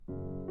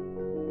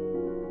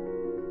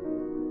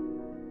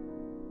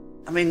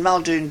I mean,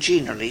 Muldoon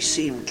generally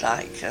seemed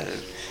like,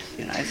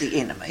 the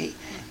enemy,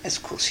 as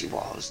of course he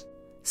was.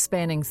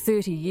 Spanning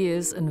 30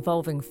 years,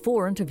 involving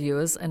 4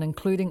 interviewers and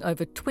including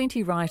over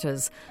 20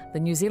 writers, the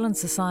New Zealand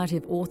Society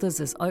of Authors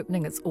is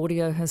opening its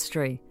audio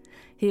history.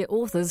 Here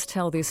authors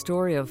tell their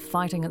story of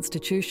fighting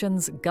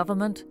institutions,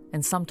 government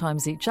and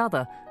sometimes each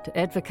other to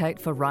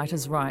advocate for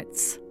writers'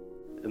 rights.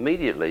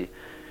 Immediately,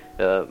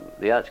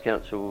 the Arts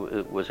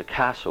Council was a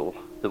castle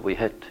that we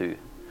had to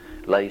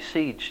lay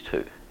siege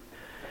to,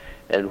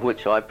 and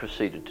which I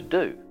proceeded to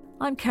do.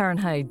 I'm Karen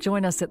Hay.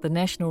 Join us at the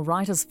National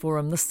Writers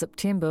Forum this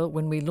September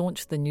when we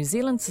launch the New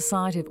Zealand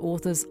Society of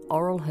Authors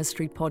Oral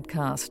History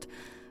podcast.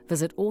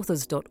 Visit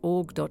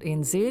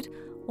authors.org.nz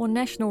or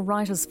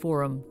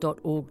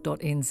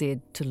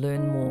nationalwritersforum.org.nz to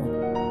learn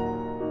more.